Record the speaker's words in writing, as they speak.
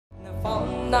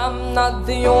found I'm not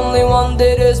the only one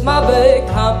that is my big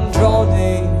I'm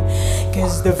drowning.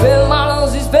 Cause the film my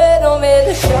nose is better with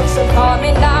the shucks I'm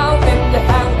coming out. If you're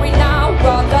hungry now,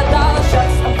 brother, the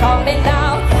shucks I'm coming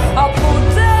out. I'll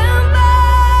put them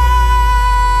down.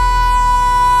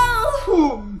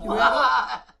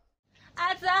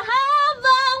 At sa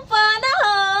habang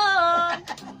panahon.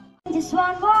 Just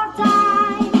one more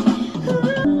time.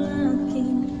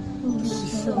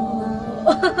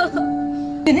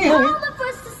 All the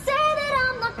first to say that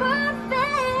I'm not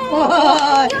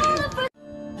perfect.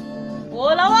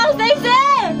 Wala mo, Stacy!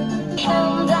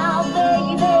 Calm down,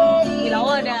 baby. Ilang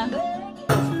ko na.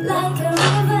 Like a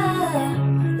river,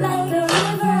 like a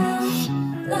river,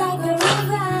 like a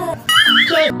river.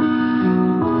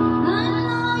 I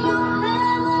know you'll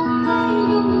never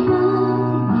make it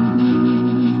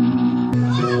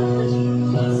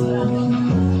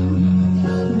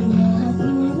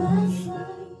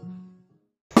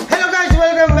Hello guys,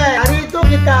 welcome back. Hari itu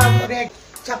kita react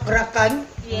cakrakan.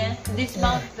 Yes, this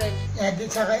mountain. Ya, di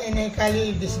saka ini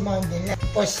kali this mountain.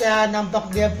 Pas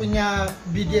nampak dia punya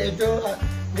video itu,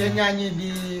 dia nyanyi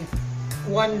di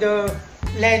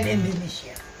Wonderland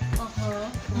Indonesia.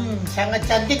 Sangat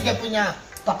cantik dia punya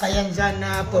pakaian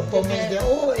sana, performance dia.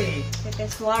 Oh,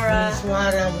 Kita suara.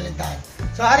 suara boleh tahan.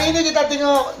 So hari ini kita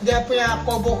tengok dia punya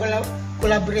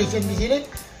collaboration di sini.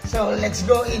 So let's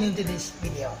go into this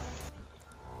video.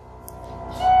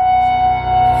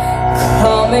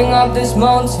 Climbing up this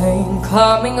mountain,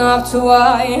 climbing up to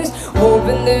eyes,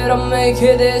 hoping that I'll make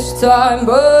it this time,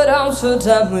 but I'm so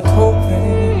done with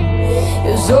hoping.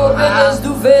 As open as the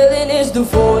feeling is the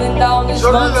falling down this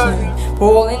mountain,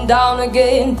 falling down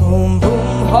again, boom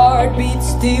boom, heartbeat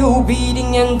still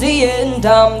beating, in the end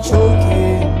I'm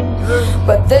choking.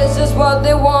 But this is what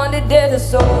they wanted, they're the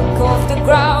soak off the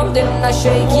ground, then I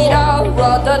shake it out,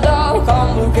 ra-da-da,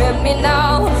 come look at me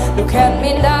now, look at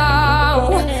me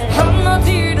now. I'm not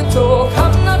here to talk,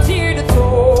 I'm not here to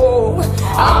talk,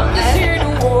 I'm just here to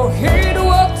walk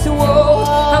to walk.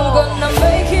 I'm gonna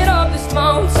make it up this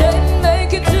mountain,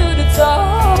 make it to the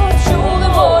top, show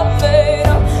them what I'm made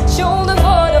of, show them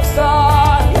what I've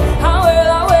got. I will,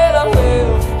 I will, I will,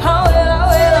 I will, I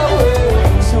will, I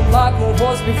will. So like my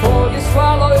voice before you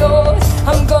swallow yours,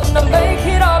 I'm gonna make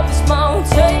it up this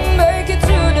mountain, make it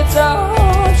to the top,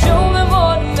 show them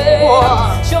what I'm made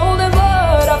of, show them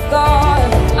what I've got.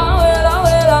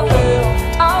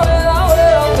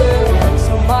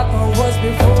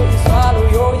 Before you swallow,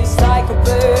 you're just like a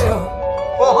pill.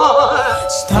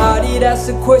 Started as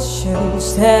a question,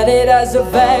 started as a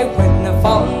bag. When I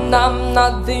found I'm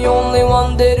not the only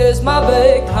one that is my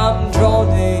big I'm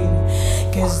drowning.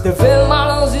 Cause the film my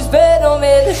nose is better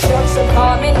with the shucks I'm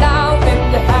coming out. If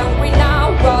you're hungry now,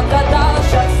 brother, the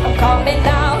shucks I'm coming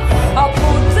out. I'll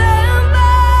put them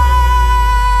down.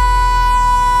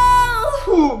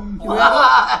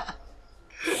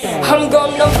 I'm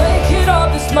gonna make it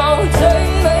up this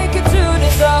mountain, make it to the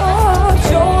top,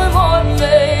 show them what I'm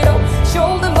made of,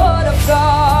 show them what I've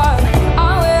got.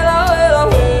 I will, I will, I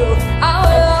will, I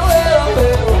will, I will, I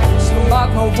will. So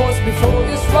mark my words before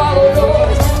you swallow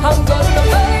yours. I'm gonna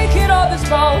make it up this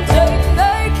mountain,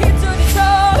 make it to the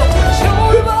top,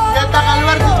 show them what I'm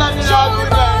made of, show them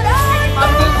what I've got. I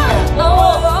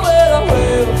will, I will, I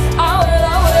will, I will,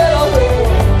 I will, I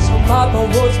will. So mark my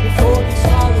words before you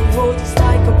swallow yours, just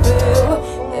like a pill.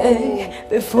 Hey,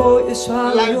 before you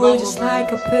swallow, you're just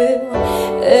like a pill.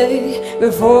 Hey,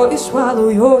 before you swallow,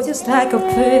 you're just like a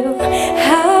pill.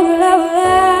 How will I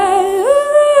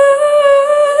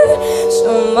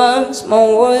so much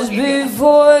more words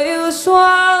before you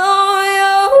swallow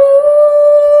yours.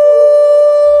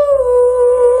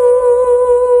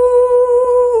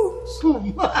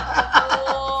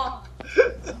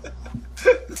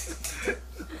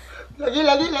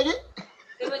 Lagi.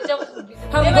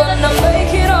 I'm gonna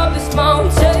make it up this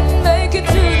mountain, make it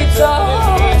to the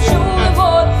top, show them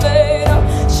what I'm made of,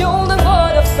 show them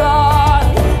what I've got.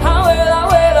 I will, I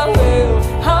will, I will,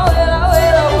 I will, I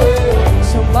will, I will.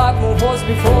 So mark my words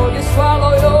before you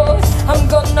swallow yours. I'm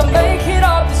gonna make it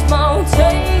up this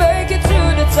mountain, make it to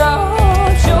the top,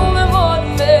 show them what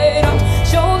I'm made of,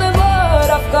 show them what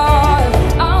I've got.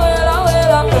 I will, I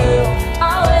will, I will,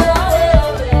 I will, I will,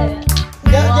 I will.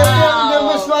 Dia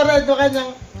mas suara itu kan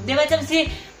yang Dia macam si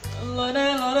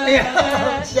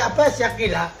siapa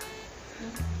Shakira?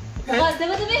 Siapa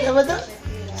tu? Siapa tuh?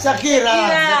 Shakira.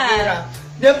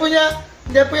 Dia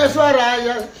punya suara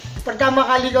yang pertama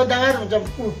kali kau dengar macam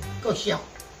kau siap.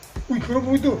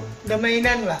 Kenapa itu? Udah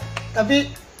mainan lah.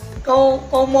 Tapi kau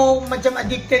mau macam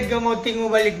addicted, kau mau tengok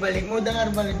balik-balik, mau dengar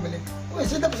balik-balik. Oh,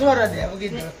 sedap suara dia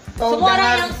begitu. Kau semua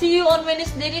dengar, orang yang see you on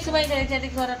Wednesday ni semua yang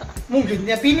cantik-cantik suara tak? mungkin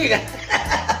dia pilih kan.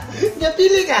 Dia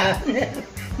pilih ka.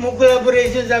 Mau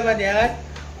collaboration sama dia kan.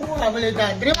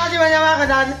 Kabalitan. Terima kasih banyak Mak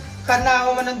karena ako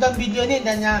menonton video ini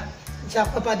dan sa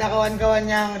kepada kawan-kawan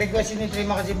yang request ini,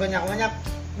 terima kasih banyak-banyak.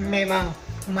 Memang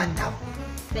mantap.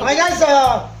 Okay guys, so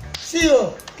see you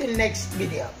till next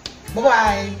video.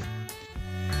 Bye-bye.